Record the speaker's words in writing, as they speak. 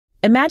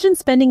Imagine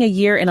spending a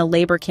year in a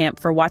labor camp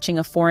for watching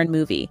a foreign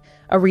movie,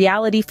 a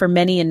reality for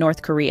many in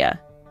North Korea.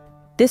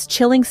 This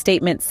chilling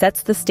statement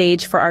sets the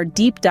stage for our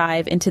deep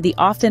dive into the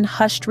often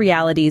hushed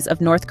realities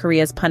of North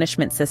Korea's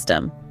punishment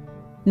system.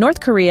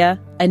 North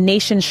Korea, a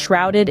nation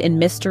shrouded in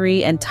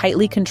mystery and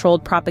tightly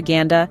controlled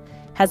propaganda,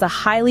 has a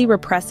highly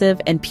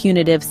repressive and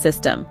punitive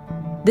system.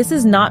 This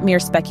is not mere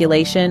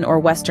speculation or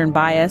Western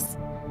bias,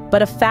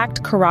 but a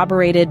fact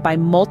corroborated by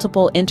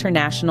multiple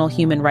international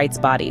human rights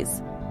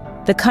bodies.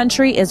 The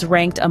country is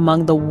ranked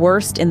among the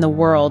worst in the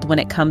world when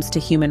it comes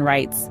to human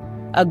rights,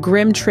 a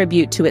grim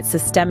tribute to its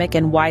systemic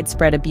and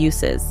widespread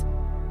abuses.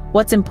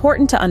 What's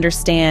important to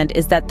understand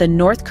is that the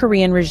North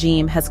Korean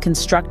regime has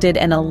constructed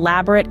an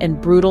elaborate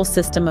and brutal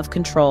system of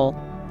control,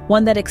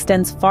 one that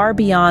extends far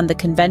beyond the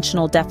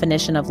conventional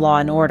definition of law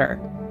and order.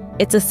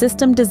 It's a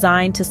system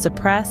designed to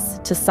suppress,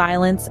 to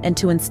silence, and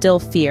to instill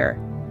fear.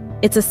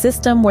 It's a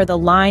system where the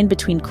line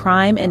between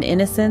crime and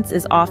innocence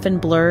is often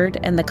blurred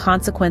and the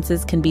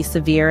consequences can be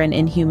severe and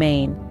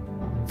inhumane.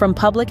 From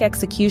public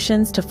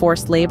executions to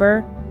forced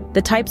labor,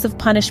 the types of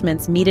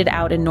punishments meted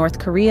out in North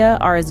Korea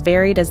are as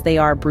varied as they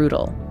are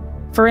brutal.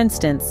 For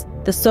instance,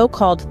 the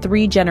so-called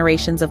 3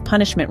 generations of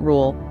punishment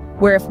rule,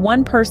 where if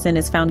one person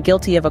is found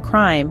guilty of a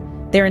crime,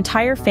 their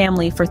entire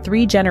family for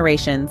 3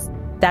 generations,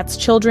 that's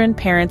children,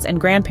 parents, and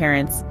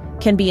grandparents,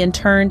 can be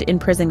interned in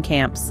prison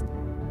camps.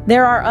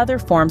 There are other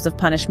forms of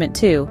punishment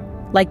too,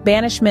 like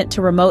banishment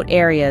to remote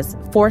areas,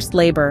 forced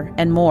labor,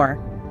 and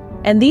more.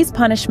 And these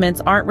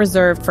punishments aren't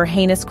reserved for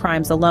heinous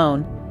crimes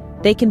alone.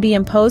 They can be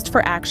imposed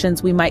for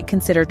actions we might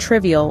consider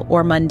trivial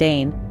or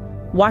mundane.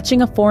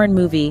 Watching a foreign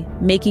movie,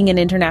 making an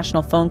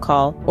international phone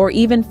call, or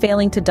even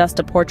failing to dust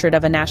a portrait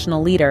of a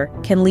national leader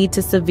can lead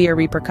to severe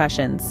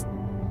repercussions.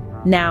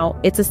 Now,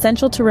 it's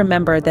essential to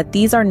remember that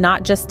these are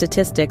not just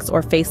statistics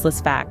or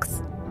faceless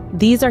facts.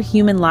 These are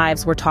human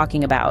lives we're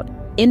talking about.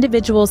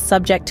 Individuals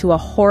subject to a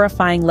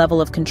horrifying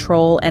level of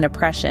control and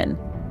oppression.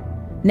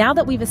 Now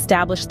that we've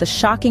established the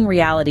shocking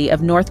reality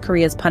of North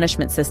Korea's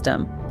punishment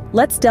system,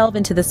 let's delve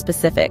into the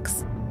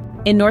specifics.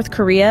 In North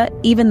Korea,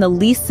 even the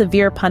least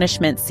severe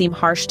punishments seem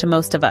harsh to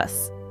most of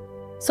us.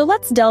 So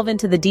let's delve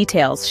into the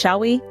details, shall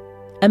we?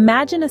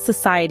 Imagine a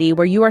society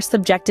where you are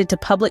subjected to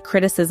public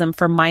criticism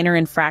for minor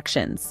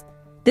infractions.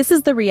 This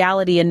is the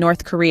reality in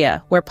North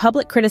Korea, where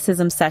public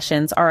criticism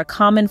sessions are a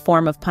common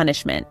form of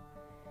punishment.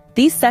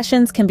 These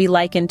sessions can be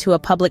likened to a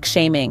public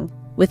shaming,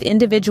 with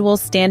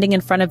individuals standing in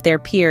front of their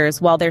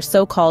peers while their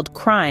so-called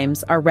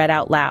crimes are read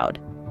out loud.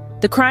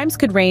 The crimes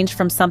could range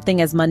from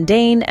something as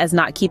mundane as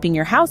not keeping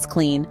your house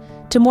clean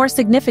to more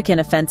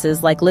significant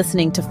offenses like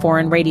listening to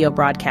foreign radio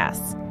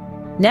broadcasts.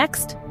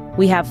 Next,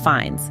 we have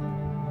fines.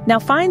 Now,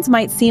 fines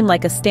might seem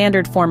like a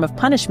standard form of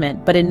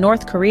punishment, but in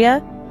North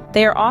Korea,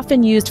 they are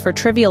often used for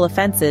trivial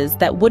offenses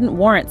that wouldn't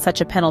warrant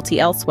such a penalty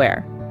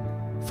elsewhere.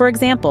 For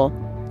example,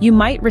 you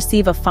might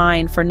receive a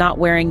fine for not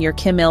wearing your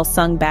Kim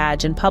Il-sung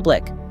badge in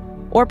public,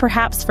 or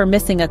perhaps for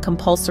missing a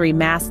compulsory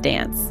mass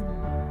dance.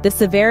 The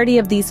severity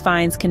of these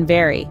fines can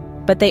vary,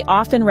 but they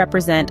often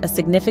represent a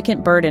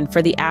significant burden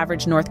for the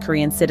average North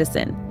Korean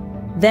citizen.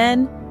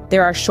 Then,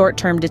 there are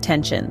short-term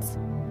detentions.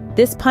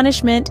 This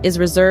punishment is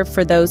reserved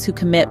for those who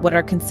commit what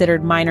are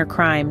considered minor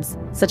crimes,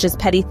 such as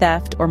petty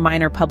theft or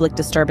minor public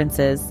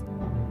disturbances.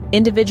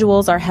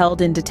 Individuals are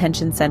held in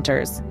detention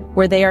centers,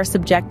 where they are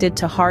subjected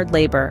to hard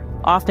labor,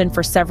 often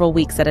for several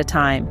weeks at a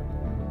time.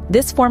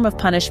 This form of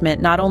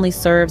punishment not only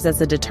serves as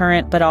a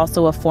deterrent but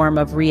also a form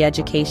of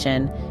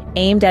re-education,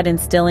 aimed at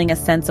instilling a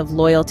sense of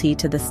loyalty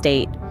to the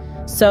state.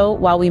 So,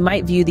 while we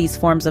might view these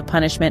forms of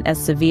punishment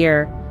as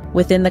severe,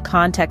 within the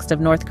context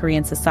of North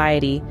Korean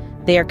society,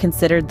 they are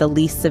considered the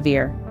least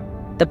severe.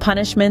 The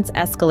punishments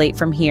escalate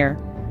from here,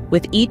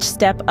 with each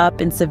step up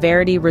in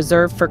severity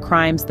reserved for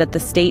crimes that the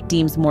state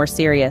deems more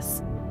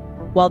serious.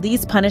 While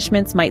these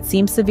punishments might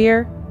seem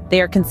severe,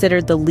 they are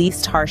considered the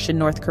least harsh in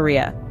North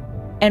Korea.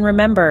 And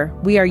remember,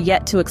 we are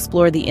yet to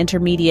explore the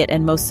intermediate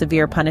and most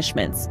severe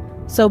punishments,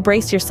 so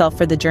brace yourself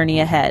for the journey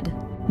ahead.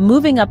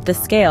 Moving up the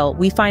scale,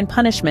 we find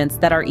punishments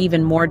that are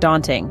even more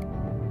daunting.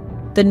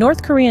 The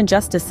North Korean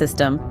justice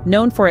system,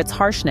 known for its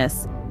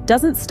harshness,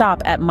 doesn't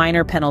stop at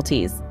minor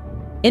penalties.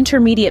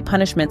 Intermediate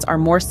punishments are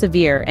more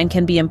severe and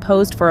can be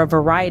imposed for a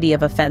variety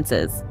of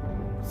offenses.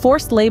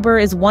 Forced labor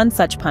is one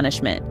such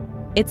punishment.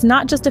 It's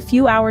not just a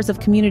few hours of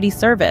community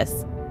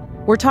service.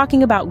 We're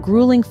talking about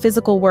grueling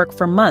physical work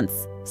for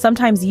months,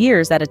 sometimes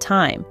years at a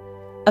time.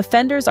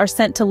 Offenders are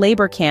sent to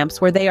labor camps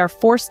where they are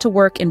forced to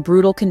work in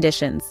brutal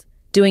conditions,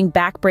 doing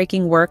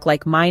backbreaking work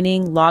like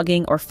mining,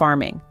 logging, or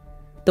farming.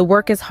 The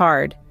work is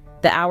hard,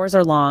 the hours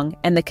are long,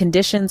 and the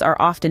conditions are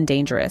often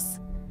dangerous.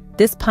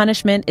 This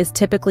punishment is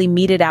typically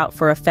meted out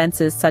for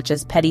offenses such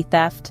as petty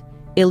theft,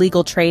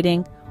 illegal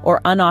trading,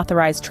 or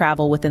unauthorized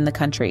travel within the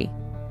country.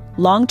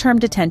 Long-term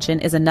detention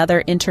is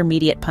another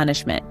intermediate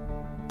punishment.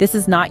 This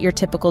is not your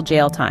typical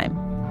jail time.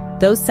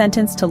 Those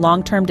sentenced to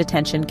long-term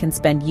detention can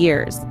spend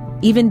years,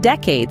 even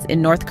decades,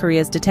 in North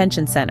Korea's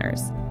detention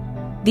centers.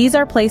 These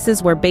are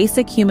places where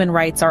basic human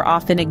rights are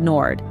often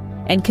ignored,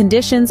 and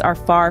conditions are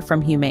far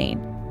from humane.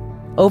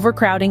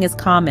 Overcrowding is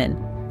common.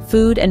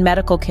 food and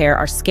medical care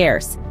are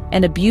scarce,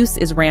 and abuse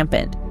is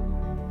rampant.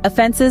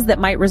 Offenses that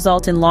might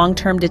result in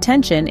long-term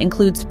detention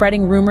include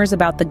spreading rumors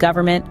about the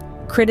government,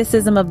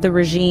 criticism of the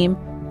regime,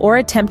 or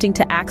attempting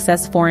to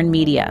access foreign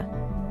media.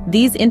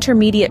 These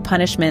intermediate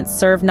punishments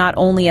serve not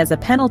only as a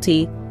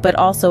penalty, but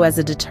also as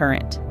a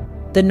deterrent.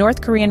 The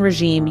North Korean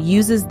regime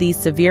uses these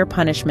severe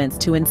punishments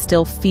to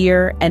instill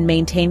fear and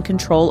maintain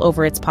control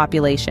over its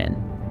population.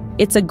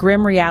 It's a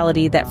grim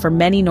reality that for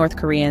many North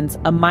Koreans,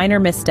 a minor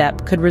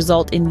misstep could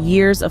result in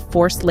years of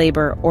forced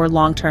labor or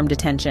long-term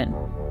detention.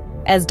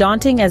 As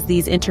daunting as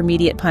these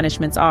intermediate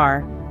punishments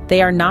are,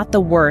 they are not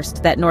the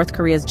worst that North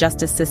Korea's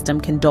justice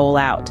system can dole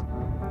out.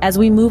 As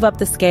we move up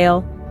the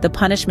scale, the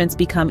punishments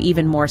become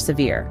even more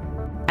severe.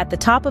 At the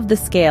top of the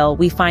scale,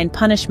 we find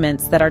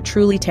punishments that are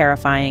truly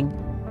terrifying.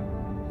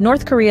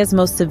 North Korea's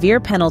most severe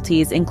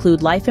penalties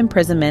include life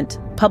imprisonment,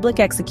 public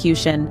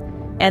execution,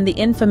 and the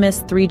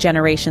infamous 3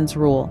 generations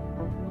rule.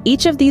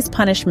 Each of these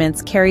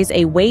punishments carries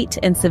a weight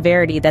and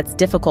severity that's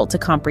difficult to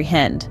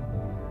comprehend.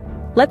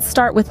 Let's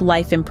start with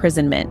life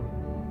imprisonment.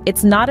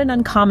 It's not an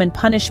uncommon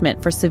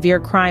punishment for severe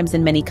crimes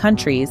in many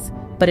countries,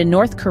 but in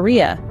North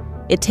Korea,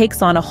 it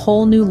takes on a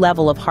whole new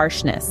level of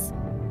harshness.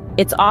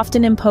 It's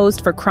often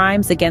imposed for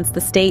crimes against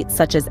the state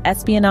such as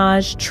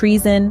espionage,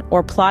 treason,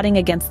 or plotting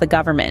against the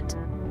government.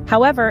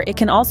 However, it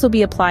can also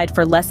be applied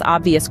for less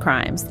obvious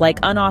crimes, like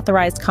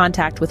unauthorized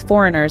contact with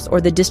foreigners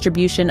or the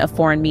distribution of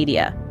foreign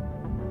media.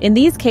 In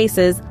these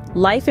cases,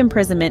 life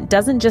imprisonment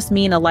doesn't just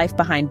mean a life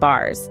behind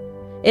bars.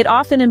 It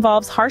often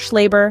involves harsh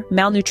labor,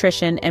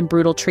 malnutrition, and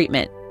brutal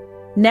treatment.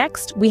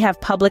 Next, we have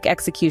public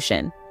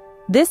execution.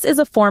 This is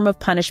a form of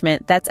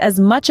punishment that's as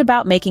much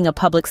about making a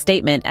public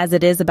statement as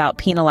it is about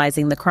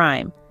penalizing the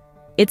crime.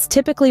 It's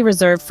typically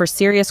reserved for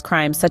serious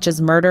crimes such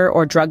as murder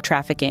or drug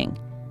trafficking.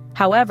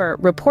 However,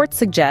 reports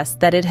suggest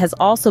that it has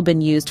also been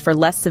used for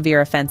less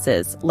severe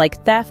offenses,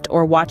 like theft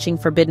or watching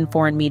forbidden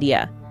foreign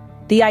media.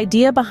 The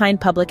idea behind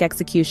public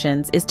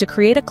executions is to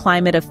create a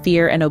climate of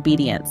fear and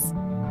obedience.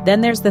 Then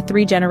there's the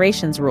 3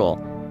 generations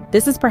rule.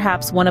 This is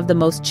perhaps one of the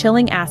most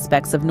chilling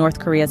aspects of North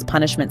Korea's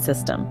punishment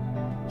system.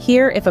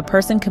 Here, if a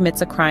person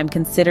commits a crime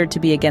considered to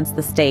be against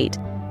the state,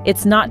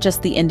 it's not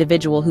just the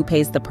individual who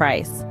pays the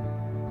price.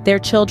 Their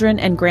children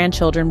and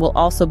grandchildren will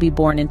also be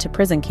born into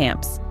prison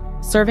camps,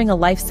 serving a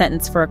life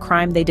sentence for a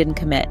crime they didn't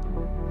commit.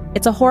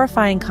 It's a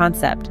horrifying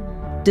concept,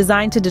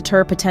 designed to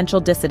deter potential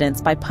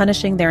dissidents by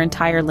punishing their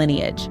entire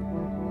lineage.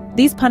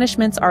 These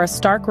punishments are a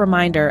stark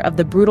reminder of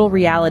the brutal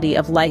reality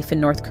of life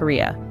in North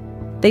Korea.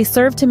 They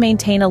serve to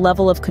maintain a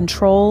level of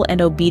control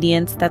and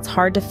obedience that's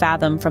hard to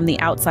fathom from the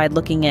outside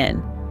looking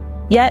in.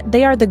 Yet,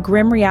 they are the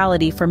grim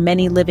reality for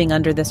many living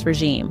under this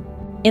regime.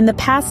 In the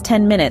past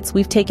 10 minutes,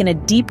 we've taken a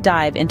deep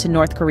dive into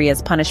North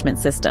Korea's punishment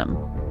system.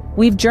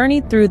 We've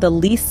journeyed through the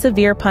least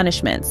severe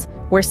punishments,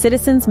 where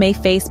citizens may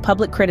face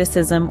public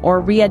criticism or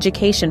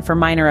re-education for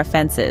minor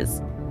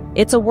offenses.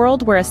 It's a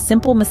world where a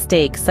simple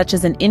mistake, such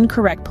as an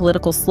incorrect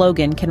political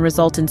slogan, can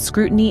result in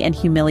scrutiny and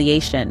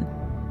humiliation.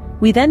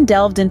 We then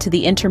delved into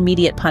the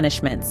intermediate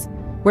punishments,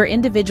 where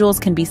individuals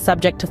can be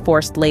subject to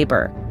forced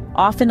labor,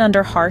 often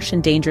under harsh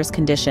and dangerous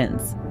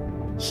conditions.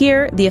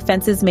 Here, the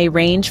offenses may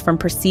range from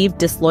perceived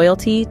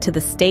disloyalty to the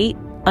state,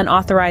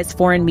 unauthorized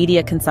foreign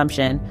media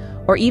consumption,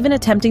 or even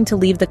attempting to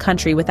leave the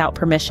country without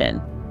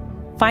permission.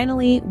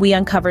 Finally, we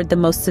uncovered the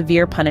most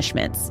severe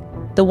punishments,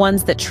 the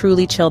ones that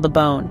truly chill the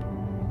bone.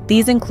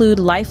 These include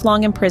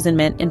lifelong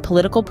imprisonment in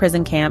political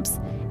prison camps,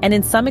 and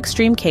in some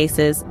extreme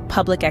cases,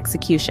 public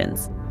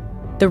executions.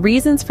 The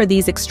reasons for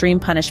these extreme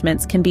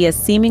punishments can be as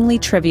seemingly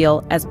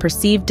trivial as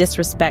perceived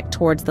disrespect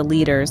towards the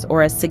leaders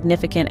or as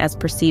significant as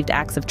perceived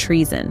acts of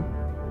treason.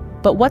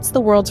 But what's the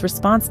world's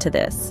response to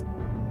this?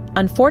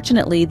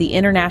 Unfortunately, the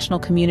international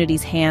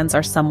community's hands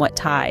are somewhat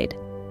tied.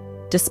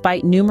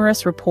 Despite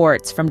numerous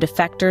reports from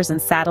defectors and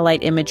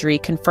satellite imagery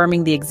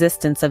confirming the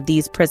existence of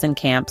these prison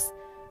camps,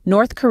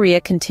 North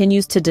Korea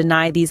continues to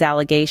deny these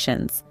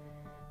allegations.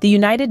 The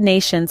United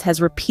Nations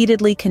has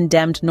repeatedly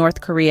condemned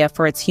North Korea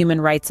for its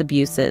human rights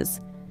abuses.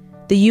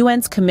 The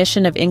UN's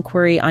Commission of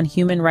Inquiry on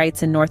Human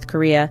Rights in North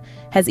Korea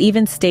has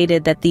even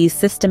stated that these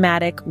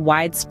systematic,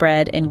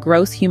 widespread, and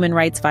gross human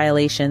rights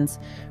violations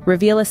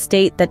reveal a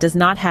state that does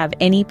not have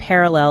any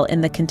parallel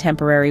in the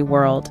contemporary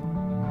world.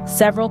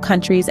 Several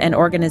countries and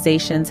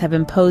organizations have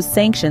imposed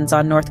sanctions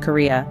on North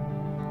Korea,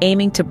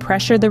 aiming to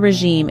pressure the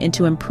regime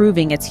into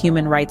improving its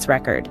human rights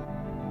record.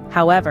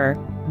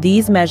 However,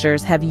 these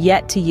measures have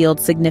yet to yield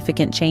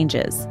significant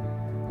changes.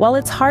 While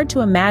it's hard to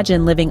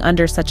imagine living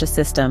under such a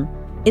system,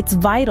 it's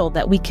vital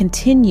that we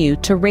continue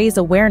to raise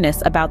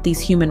awareness about these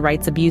human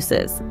rights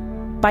abuses.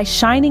 By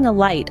shining a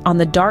light on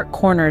the dark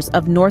corners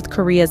of North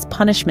Korea's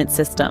punishment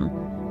system,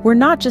 we're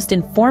not just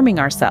informing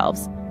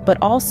ourselves, but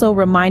also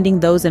reminding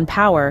those in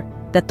power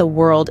that the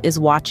world is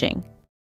watching.